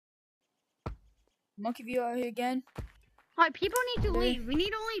Monkey View out here again. Alright, people need to leave. We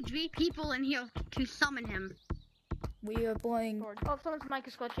need only 3 people in here to summon him. We are playing Oh, someone's mic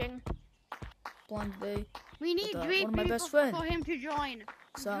is glitching. Blind Bay. We need With, 3 one of my people best friends. for him to join.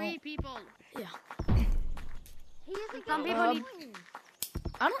 So 3 people. yeah. He isn't some people need...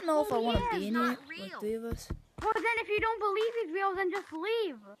 I don't know if I want to yeah, be in it's here not with real. 3 of us. Well, then if you don't believe he's real, then just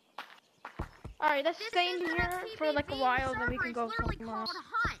leave. Alright, let's stay in here for like a while, then we can go literally somewhere called else.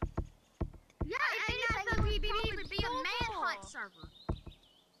 Hunt. Yeah, And that's a PvP would be a manhunt server.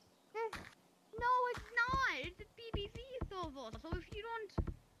 No, it's not. It's a PvP server. So if you don't...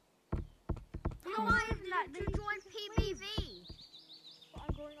 So why is that to join PvP?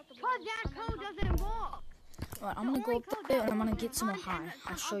 Cause that code doesn't work. Alright, I'm gonna go up there and I'm gonna get some more high.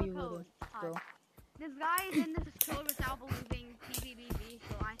 I'll show you where to go. This guy is in this code without believing PvP,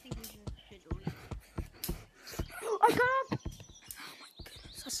 so I think we should join. I got up!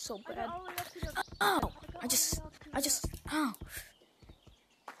 That's so bad. Oh! Ow!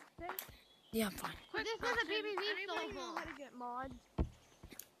 Yeah, I'm fine. This is a PvP server.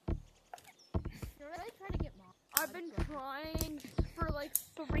 I've been trying for like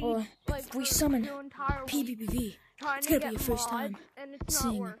 3, Oh, like if we for summon the entire week, PvP. trying It's to gonna be get your first mods, time and it's not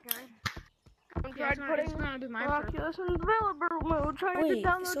seeing- working. I'm trying putting be my Oculus in developer mode, trying Wait, to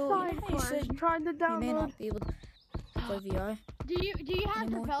download so side you quests, said trying to You may download. not be able to play VR. Do you have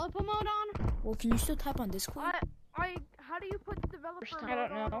Anymore? developer mode on? Well, can you still type on Discord? How do you put developer mode I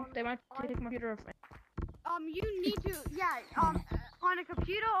don't know. on? They might take the computer. You need to, on a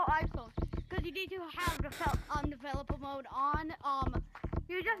computer or iPhone, because you need to have developer mode on.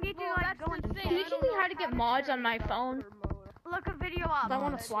 You just need to go and Can you teach me how to get mods on my phone? look a video up. I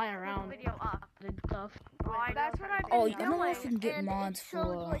want to fly around Video up. and stuff. That's what I've been Oh, I doing. don't know if you can get and mods it shows,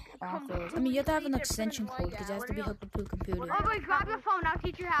 for like, a Oculus. I mean, you have to have an completely extension different code because it has to be hooked up to a computer. Oh, wait, grab your phone. I'll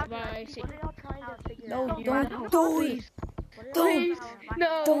teach you how to. Bye. See. What are y'all trying to figure No, out? don't it! Don't!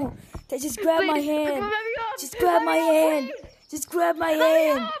 No. Don't! They just grab my hand! Let me up. Just grab my hand! Just grab my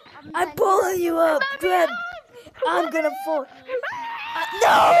hand! I'm pulling you up! Grab! I'm gonna fall!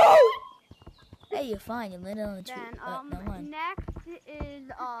 No! Hey, you're fine. You landed on the tree. Then, Never mind. next is,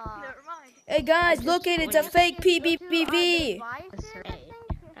 Hey guys, look it! It's a fake PvP! devices, I Hey,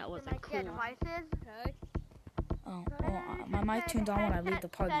 think. that was Yeah, cool. devices. Oh, my mic turns on when I leave the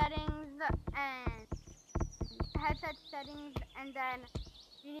party. Settings and headset settings, and then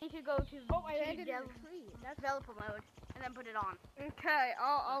you need to go to developer mode and then put it on. Okay,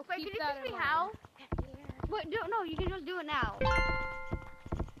 I'll Wait, keep can you that teach in me mind. how? Wait, no, you can just do it now.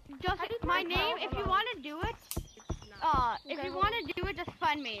 Just my name. If you want to do it, if you want to do it, just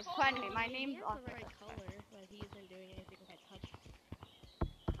find me. My name's Oscar.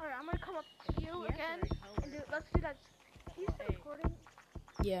 Alright, I'm gonna come up to you again. And let's do that. Are you still recording?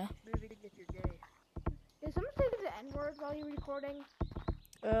 Yeah. Did someone say the N-word while you were recording?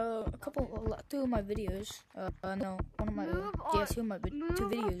 Two of my videos. No, one of my, Move yeah, or- 2 of my, 2 move.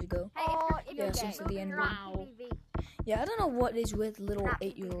 videos ago. Yeah, since the N-word. Wow. Yeah, I don't know what is with little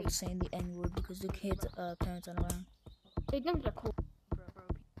 8-year-olds saying the N-word because the kids' parents aren't around. They think they're cool.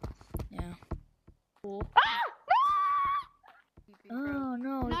 Yeah. Cool. Oh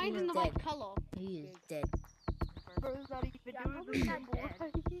no, Not he even is the dead. right color. He is dead. Bro's not even doing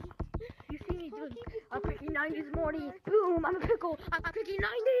it. You see me doing a picky 90s Morty. Boom, I'm a pickle. I'm a picky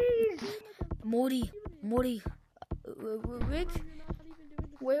 90s. Morty, Rick,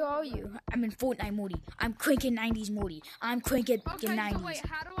 where are you? I'm in Fortnite Morty. I'm cranking 90s Morty. I'm cranking 90s.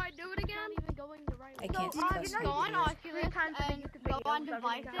 how do I do it again? I can't So, discuss go on it. Oculus and go on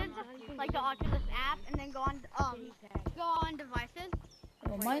devices, like the Oculus app, and then go on devices,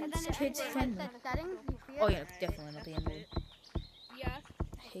 Oh, and mine's then kids it friendly. says settings. You see it? Oh yeah, definitely not the N-word. Yes.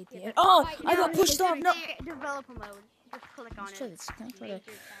 I hate the N. Oh, I got pushed off. No. Developer mode. Just click on Let's try it. this. Can I try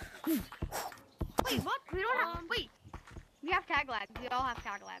to- Wait, what? We don't have. Wait. We have tag lag. We all have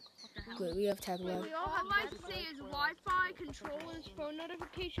tag lag. What the hell? Great, we have tag lag. All I see is Wi-Fi, controllers, phone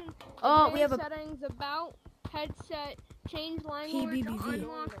notifications. Oh, we have a settings, about, headset, change language, PBBV.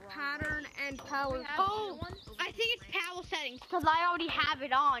 unlock pattern, and power. Oh, I think it's power settings because I already have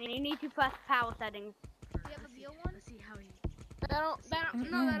it on, and you need to press power settings.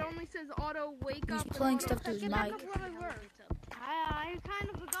 That only says auto wake He's up. playing stuff to his mic. I kind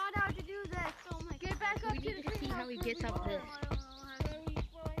of forgot how to do this. Oh my Get back up to the See how he gets up this. this.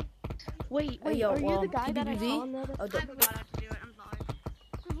 Wait, Hey, yo, are you the guy that I PBBV? saw on the other Oh, I forgot how to do it. I'm sorry.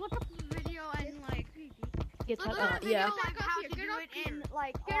 Just look up the video and like. gets Look up? up the yeah. video like how to do it in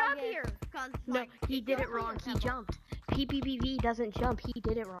like Get up August, here. 'cause, No, like, he did it wrong. He jumped. PPPV doesn't jump. He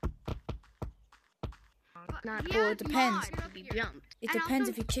did it wrong. Not he well, has it depends. mods. He jumped. It And depends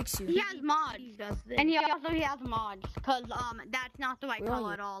also, if he kicks you. He has mods. And he has mods. Cause that's not the right Where are color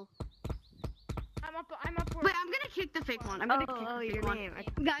you? at all. I'm up where. Wait, I'm gonna kick the fake one. I'm gonna kick the fake your one. name.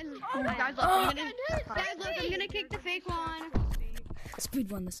 Guys, look, I'm gonna kick the fake one.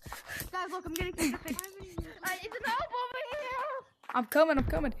 Speed run this. Guys, look, I'm gonna kick the fake one. It's an elf over here. I'm coming. I'm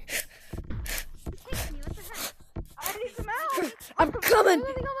coming. I need some help. I'm coming.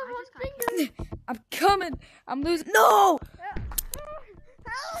 I'm coming. I'm losing. No.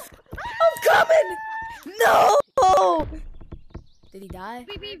 Help. I'm coming. No. Did he die?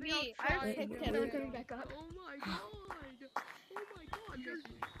 BBB. I Wait, picked wait, him. wait. Coming back up.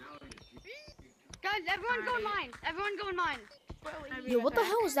 Guys, everyone go in mines. Everyone go in mines. Yo, what the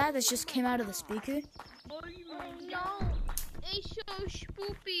hell was that just came out of the speaker? Oh no. It's so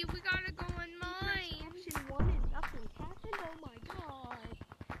spoopy. We gotta go in mine. Caption 1 and nothing happened. Oh my god.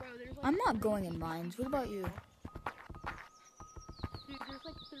 Bro, there's like I'm not going in mines. What about you? Dude, there's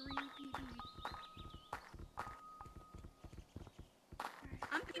like 3 people.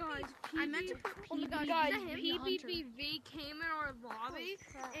 I meant to put Oh my god, guys, guys, PPPV came in our lobby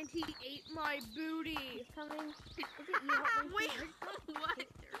and he ate my booty. Coming. Is it you help me? Wait, what?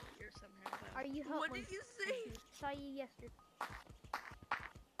 Are you help What me? did you say? Saw you yesterday.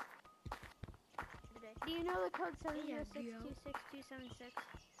 Do you know the code 706262276?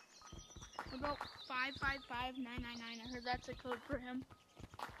 About 555999. I heard that's a code for him.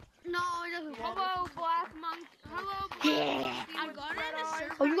 No, it doesn't. Hello, Black Monk. Hello, Black Monkey. I got in the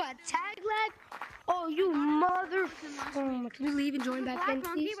server. Oh, you got tag lag? Oh, you mother. Can we leave and join back in, Black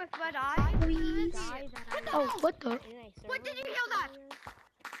monkey please? with red eyes. Please. Oh, what the? What did you hear that?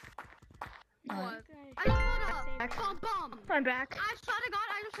 Uh, I just heard a bum bum. I'm back. I swear to God,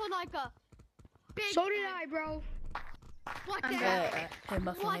 I just heard like a big. So did I, bro. What the hey, hell? hey,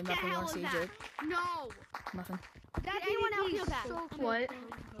 Muffin, What hey, the Muffin, hell wanna is see a that? joke? No. Muffin, Did anyone else hear that? What?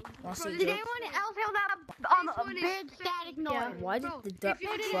 wanna see a Did joke? anyone else hear that a big static noise? Why did the duck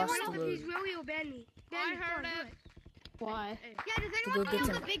cross the road? really obey me. I heard it. Why? Yeah, does To anyone go hear get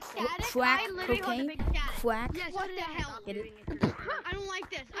the some big static? crack I literally heard the cocaine? big static. Quack? Yes, what the hell? Get it? I don't like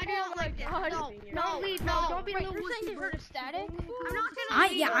this. I do not like this. No, Don't be Wait, no you're saying you heard a static? I'm not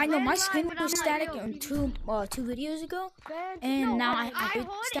gonna. Yeah, I know. My screen but was I'm static like, on two videos ago, and now I have it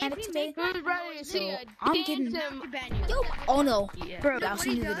static today. So I'm getting. Yo, oh no, bro, I'll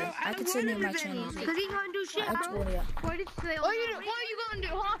send you the video. I can send you my channel. Cause he's gonna do shit, Oh bro. yeah. What did you say? What are you gonna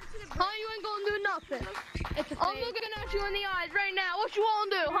do, huh? Huh? You ain't gonna do nothing. I'm looking at you in the eyes right now. What you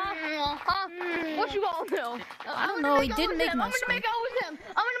gonna do, huh? Huh? What you gonna do? I don't know. He didn't make my I'm gonna screen. make out with him.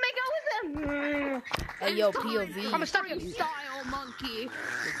 I'm gonna make out with him. Hey yo, POV. I'm gonna stop you. Style monkey.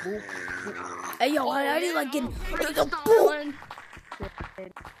 Hey yo, I didn't like getting. Yo, boom.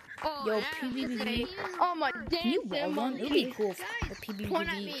 Yo, PBBB. Oh my Can dancing you wall run? It'd monkey. be cool if the PBBB Point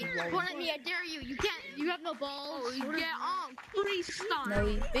at me. can wall Point run. at me. I dare you. You can't. You have no balls. Get on. Please stop. No,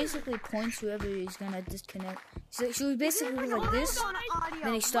 he basically points whoever he's gonna disconnect. So he basically goes like this,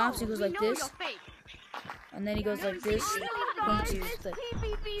 then he stops, he goes like this, and then he goes like this, points to like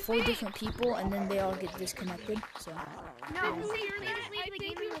 4 different people, and then they all get disconnected. So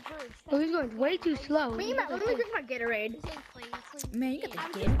Oh, he's going way too slow. Let me drink my Gatorade. man, you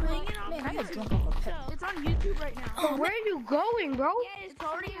got the game. Man, I got drunk off a pep. It's on YouTube right now. Oh, where are you going, bro? Yeah, it's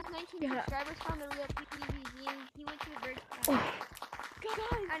already has 19 subscribers found the real PPVZ and he went to a very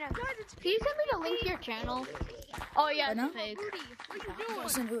I know. Can you send me the link to your channel? Oh yeah, Right now? it's fake.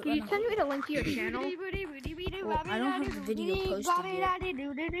 Listen, Can you send me the link to your channel? well, I don't have the video posted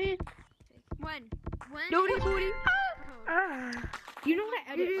yet. When? Doody booty. You know what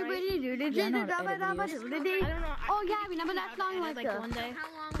I edit, right? Yeah, I know how to edit videos. Oh yeah, remember that song like the one day. How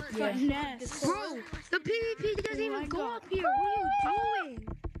long was Yeah. Bro, the PvP doesn't even go up here. What are you doing?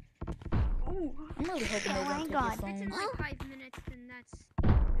 I'm really hoping they don't take your It's in phones. like 5 minutes and that's...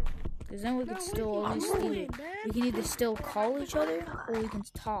 Because then we can still always we can either still call each other or we can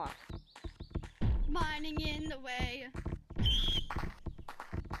talk. mining in the way.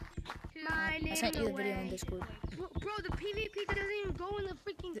 I sent you the video on Discord. Bro, the PvP doesn't even go in the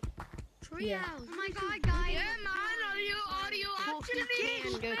freaking treehouse. Yeah. Oh my god, guys. Yeah, man, audio option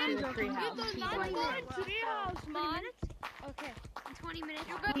Can go to the treehouse. treehouse, man. Okay. In 20 minutes.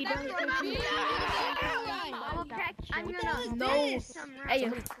 He doesn't I'm gonna No. Hey,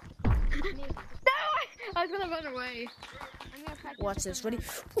 I was gonna run away. Watch this. Ready?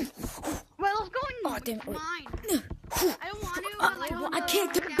 Well, let's go in Oh damn it! Wait. mine. I don't want to, but like, I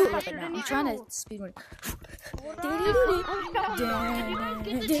can't do it right now. I'm trying to speedrun.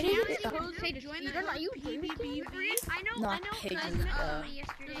 No, I hate Dream.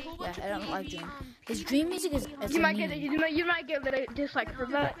 Yeah, I don't like Dream. His Dream music is You might get a dislike for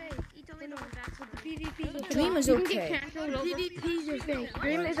that. Dream is okay. PvPs are fake.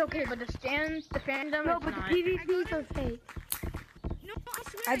 Dream is okay, but the fandom is not. The PvPs are fake.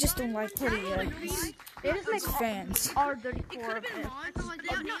 I just don't like the his fans. R34.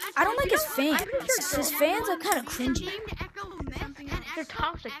 I don't like his fans. His fans are kind of cringy. They're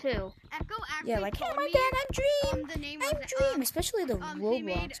toxic too. Yeah, like, hey, my dad, I'm Dream. I'm Dream. Especially the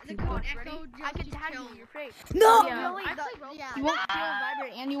Roblox people. I can tag you in your face. No! Yeah. You won't feel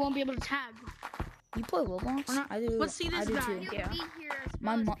vibrant and you won't be able to tag. You play Roblox? I do. Let's see this I do guy. too. Yeah.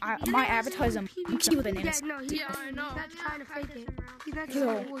 My avatar is a monkey with bananas. Yeah, I know. That's trying to fake it. He's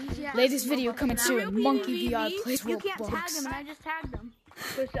Yo, latest video coming soon. Monkey VR plays You can't tag Roblox. him, and I just tagged him.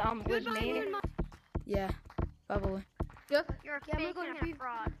 With me. Yeah, probably. You're a fake and a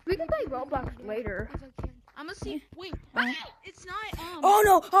fraud. We can play Roblox later. I'm gonna see. Wait, it's not. Oh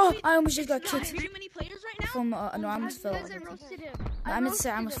no! Oh, I almost just got Guys, kicked very many players right now. from. No, I almost fell off. roasted him. I meant to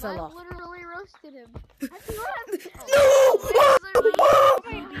say I almost fell off. Literally roasted him. No! Oh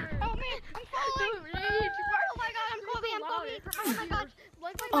man, I'm falling. Oh my god, I'm Kobe, I'm Kobe. Oh my god.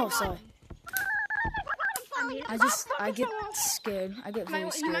 Oh, sorry. I get scared. I get very You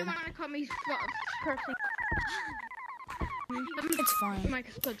might scared. want to call me cursing. It's fine. Mike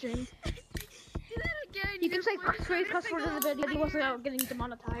is touching. You can say cuss words in the video without getting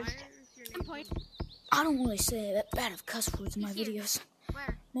demonetized. I don't really say that bad of cuss words in my videos.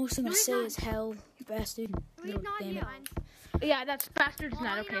 Most thing I say is hell, bastard, little damn it. Yeah, that's bastard's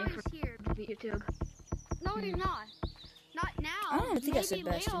not okay for YouTube. No, you're not. Not now. I don't think I said Maybe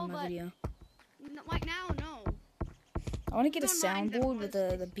bastard later, in my but video. Right now, no. I want to get a soundboard with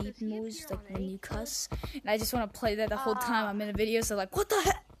the beep noise, like when you cuss. And I just want to play that the whole time I'm in a video, so like, what the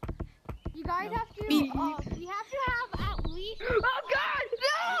heck? You guys have to. Beep. You have to have at least. Oh God!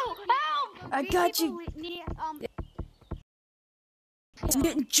 No! Help! I got you. Need, It's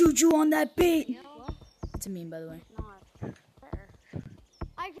getting juju on that beat. It's a meme, by the way.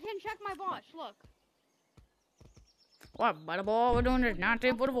 I can check my watch. Look. What, by the ball? We're doing this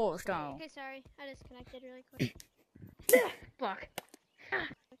 19 for the ball style. Okay, sorry. I disconnected really quick. Fuck.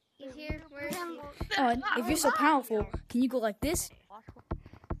 He's here. Where is he? Oh, and if you're so powerful, can you go like this?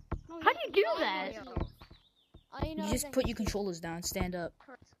 How do you do that? You just put your controllers down, stand up.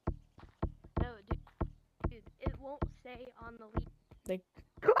 No, dude, it won't say on the lead. Like.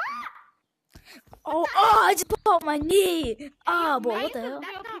 Oh, I just popped my knee. Ah, boy, what the hell?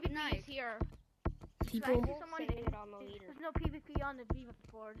 That's not nice. Here. People. There's no PvP on the Viva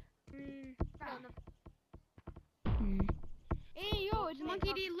board. Hey, yo, it's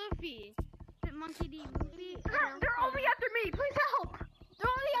Monkey D. Luffy. Is it Monkey D. Luffy? They're only after me. Please help. They're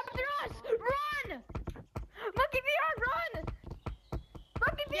only after us. Run! Monkey VR, run!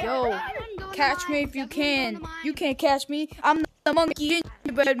 Monkey VR, Yo, run! catch me if you can. You can't catch me. I'm the monkey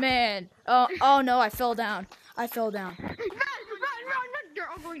gingerbread man. Oh no, I fell down. I fell down. Run! They're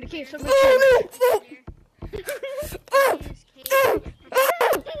all going to cave. So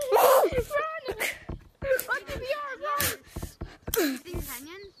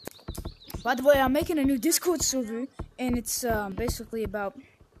By the way, I'm making a new Discord server, and it's basically about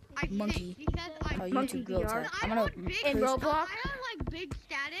monkey. YouTube Girl Tag. I'm gonna in Roblox. I don't like big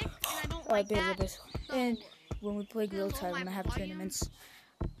static, and I don't like that. And when we play Girl Tag, when I have tournaments.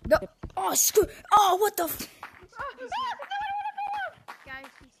 No. Oh, screw. Oh, what the? Guys,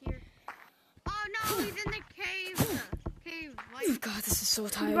 he's here. Oh no, he's in the cave. Like, God, this is so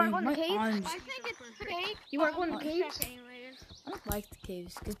tiring. wanna go in the My cave? arms. I think it's fake. You want to go in the caves? I don't like the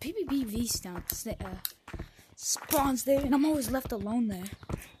caves because PvP spawns there, and I'm always left alone there.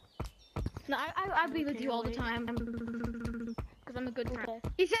 No, I'll be with you all the time. Because I'm a good friend.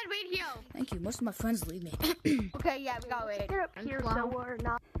 He said wait here. Thank you. Most of my friends leave me. Okay, yeah, we gotta wait. Get up here so we're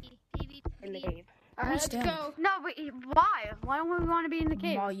not in the cave. Alright, let's go. No, but why? Why don't we want to be in the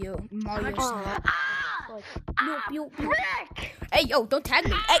cave? Mario. Yo. Frick! Hey, yo, don't tag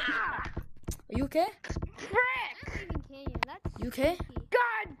me. Hey. Are you okay? Frick! You okay?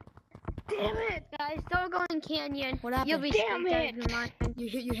 God damn it! Guys, don't go in Canyon. What happened? You'll be Damn spooked out it. of your mind. You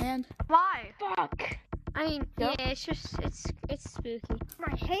hit your hand? Why? Fuck! I mean, yeah, it's just, it's spooky.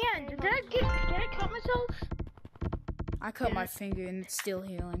 My hand! Did I cut myself? I cut my finger and it's still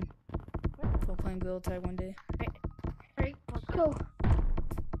healing. For playing Girl Tag one day. Right, go.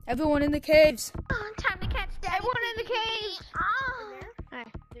 Everyone in the caves. Time to catch that. Everyone in the cave!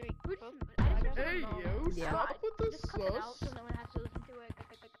 Hey, yo, Yeah. stop with the Just cut it out sus. so no one has to listen to it.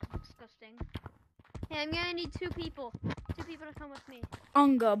 Disgusting. Hey, I'm gonna need 2 people. 2 people to come with me.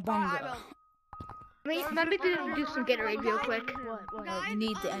 Unga bunga. Let me do some Gatorade real quick. Oh, you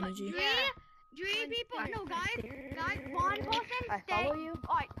need the energy. 3 people. No, guys. 1 person stay. I follow you.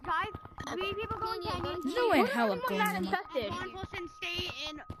 Alright, guys. 3 people go in canyon. There's no way in hell I'm We're going not in. infected. 1 person stay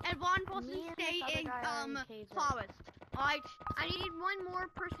in, and 1 person stay in forest. Alright. I need 1 more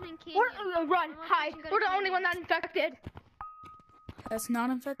person in canyon. Run. Hi. We're the only one not infected. That's not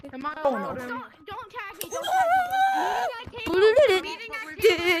infected? Am I Oh, allowed no. in? Don't tag me. Don't tag me. Meeting at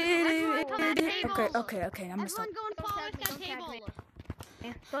table. Okay, I'm gonna stop. Everyone go in forest at table.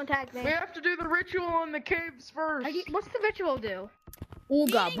 Don't tag me. We have to do the ritual in the caves first. What's the ritual do?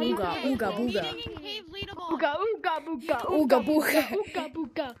 Ooga booga, ooga booga. Meeting in cave leaderboard. Ooga ooga booga. Ooga booga. Ooga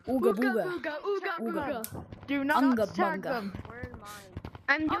booga. Ooga booga. Ooga booga. Do not Unga tag bunga. them.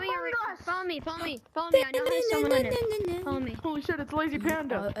 I'm doing a follow me. I know there's someone in there. Follow me. Holy shit, it's Lazy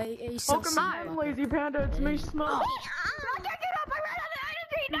Panda. Welcome back, Lazy Panda. It's me, Smoke. I can't get up. I ran out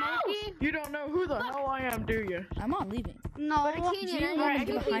of energy. You don't know who the hell I am, do you? I'm not leaving. No. You want to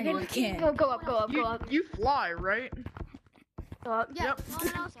get behind me, you can't. No. Go up. You fly, right? Go up. Yeah. Yep. No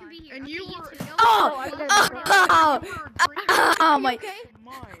one else can be here. And you Okay, were- two. Oh! Oh my.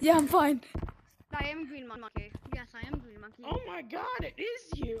 Mine. Yeah, I'm fine. I am green monkey. Yes, I am green monkey. Oh my god, it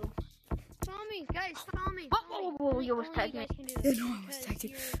is you. Follow me, guys. Follow me. Oh, you almost tagged me. Yeah, no, I was tagged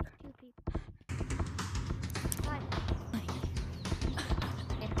you.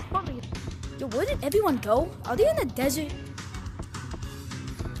 Yo, where did everyone go? Are they in the desert?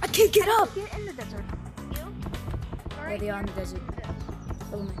 I can't get up! Get in the desert. Yeah, they are in the desert.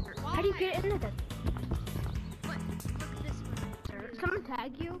 Follow me. How do you get in the desert? Did someone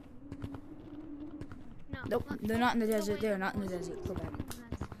tag you? Nope, they're not in the desert. They're not in the desert. Go back.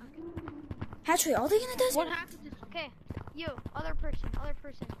 Hatchway, are they in the desert? What happened? Okay, you, other person,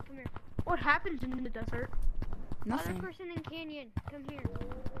 come here. What happens in the desert? Nothing. Other person in canyon, come here.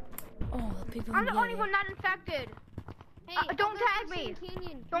 Oh, the people I'm in the the only one not infected. Hey, don't other tag person me. in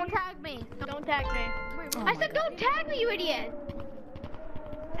canyon. Don't tag me. Don't tag me. Oh I my said don't tag me, you idiot.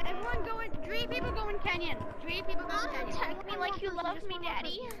 Everyone go in. 3 people go in canyon. 3 people go in canyon. Tag me like you love me,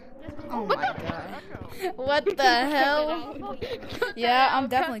 daddy. Oh my god. What the hell? Yeah, I'm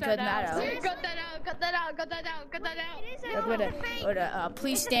definitely cutting that out. Cut that out. With a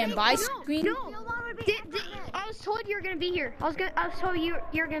please stand by screen. I was told you were gonna be here. I was told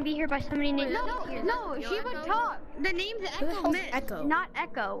you're gonna be here by somebody named. No, she would talk. The name's Who the Echo hell's Miss. Echo? Not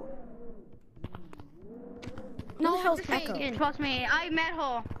Echo. Who the hell's Echo? Trust me, I met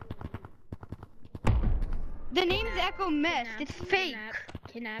her. The name's Echo Miss. It's fake.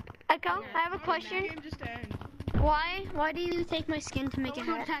 Kidnap. Echo, I have a question. Game just ends. Why do you take my skin to make a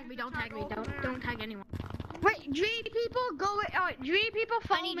Don't hat? tag me. Don't tag me. Don't tag anyone. Wait, 3 people go. Alright, 3 people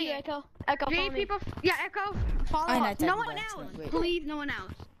follow me. Echo. Echo, 3 follow me. people. Yeah, Echo. Follow I us. not No tagged one by else. accident, wait. Please, no one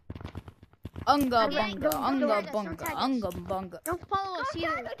else. Unga Okay, bunga, don't unga tag us, don't bunga, tag us. unga bunga. Don't follow us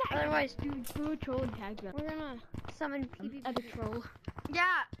either. Otherwise, do a troll and tag them. We're gonna summon PvP. Epic troll. Yeah,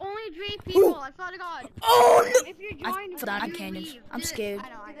 only 3 people. I swear to God. Oh no! If you I join, fell down a you canyon. leave. I'm scared. I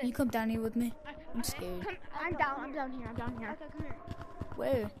know. Can you come down here with me? I'm scared. I'm down here. Okay, come here.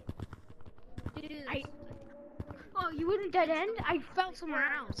 Where? Do this. Oh, you wouldn't dead end? I fell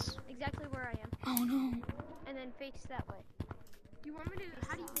somewhere else. Exactly where I am. Oh no. And then face that way. You want me to?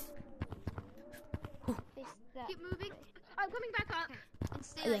 How do you? Face that Keep moving. way. I'm coming back up. And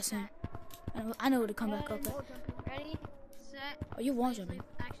stay Yeah, like same. that. I know where to come back up. Ready, set. Oh, you wall jumping.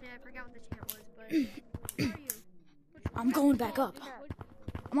 Actually, I forgot what the chant was, but where are you? I'm going back up.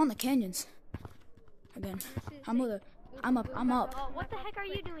 I'm on the canyons. Again. I'm up. Oh, what the heck are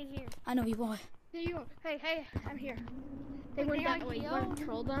you doing here? I know you are. There you are. Hey, I'm here. They went that way. You want to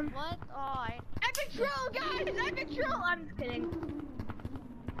troll them? What? Oh, Epic troll, guys! Epic troll! I'm just kidding.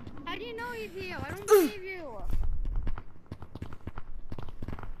 How do you know he's here? I don't believe you.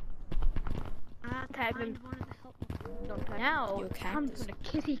 Tag them. I wanted to help me. Don't tag now. You I'm cactus. gonna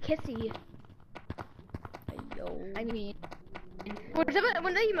kissy. Hey, yo. I mean,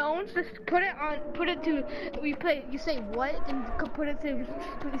 when they moans, just put it to. You say what, and put it to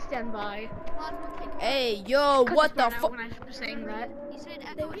please stand by. Hey, yo, what the fuck? When I'm saying that. You said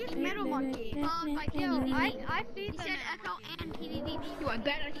Echo. He's middle monkey. Like, Yo, I see You them. said Echo and PvP. Yo, I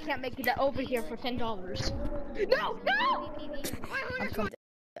bet I can't make it over here for $10. No! I'm coming.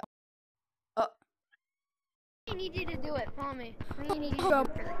 I need you to do it. Follow me. I need you to Go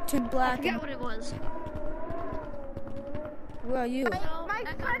do it. to I black. forget And, what it was. where are you? My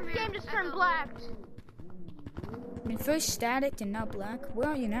friend's game just turned black. I mean, first static and now black. Where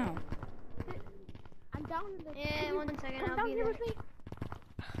are you now? I'm down in the. Yeah, one second. Come I'll down be here there. with me.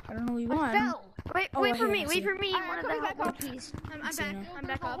 I don't know where you I are. fell. Wait Oh, for here, me. I Wait see for me. Alright, One of I'm the back up. monkeys. I'm see back. now. I'm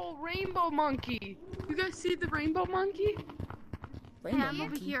back A up. whole rainbow monkey. You guys see the rainbow monkey? Rainbow Hey, I'm over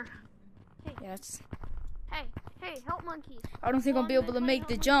monkey. here. Yes. Hey, help monkey. I don't think I'll be able to make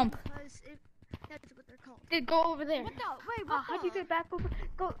the jump. Because that's what they're called. Dude, go over there. What the? Wait, what How'd you get back over?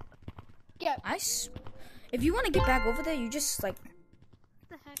 Go. If you want to get back over there, you just like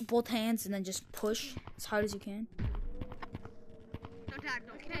the heck? both hands and then just push as hard as you can. Don't tag,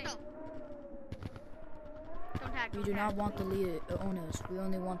 don't tag. Don't tag, We don't do tag. not want the owners. We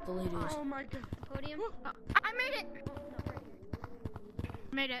only want the leaders. Oh my god. Podium? I made it.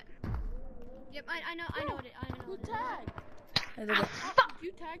 Made it. Yep, I know what it, I know Who what it is. tagged? Hey, look at-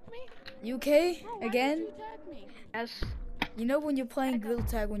 You tagged me? You okay? Bro, why Again? did you tag me? Yes. You know when you're playing Gorilla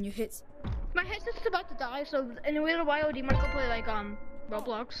Tag when you hit. My headset's about to die, so in a little while, do you want to go play like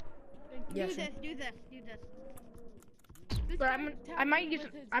Roblox? Yeah, Do sure. this, do this, do this. This But guy I might tagged me use.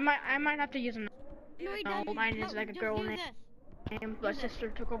 with his- I might have to use another No, he No, doesn't. mine is like a just girl do name. this. name. My sister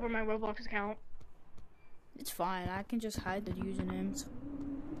took over my Roblox account. It's fine. I can just hide the usernames.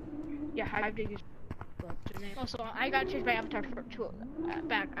 Yeah, I have to use. Also, I got to change my avatar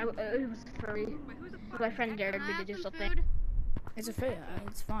back. It was furry. My friend dared Can I me to have do some something. food? It's a fair.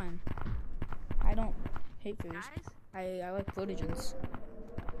 It's fine. I don't hate fairies. I like footagens.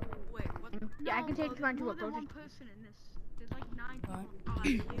 Wait, what? Yeah, I can change mine to a More than one project. person in this. There's like 9 people. What? Oh,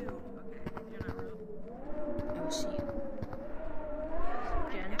 you. Okay, you're not real. I will see you.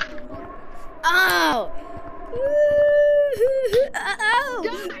 Jen. Ow! Ow!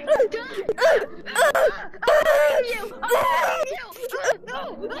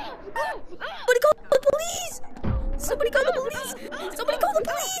 Somebody call the police! Somebody call the police! Somebody call the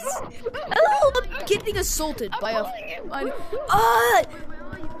police! Help! I'm getting assaulted by a. Ah!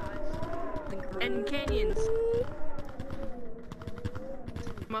 And canyons.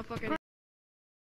 Motherfucking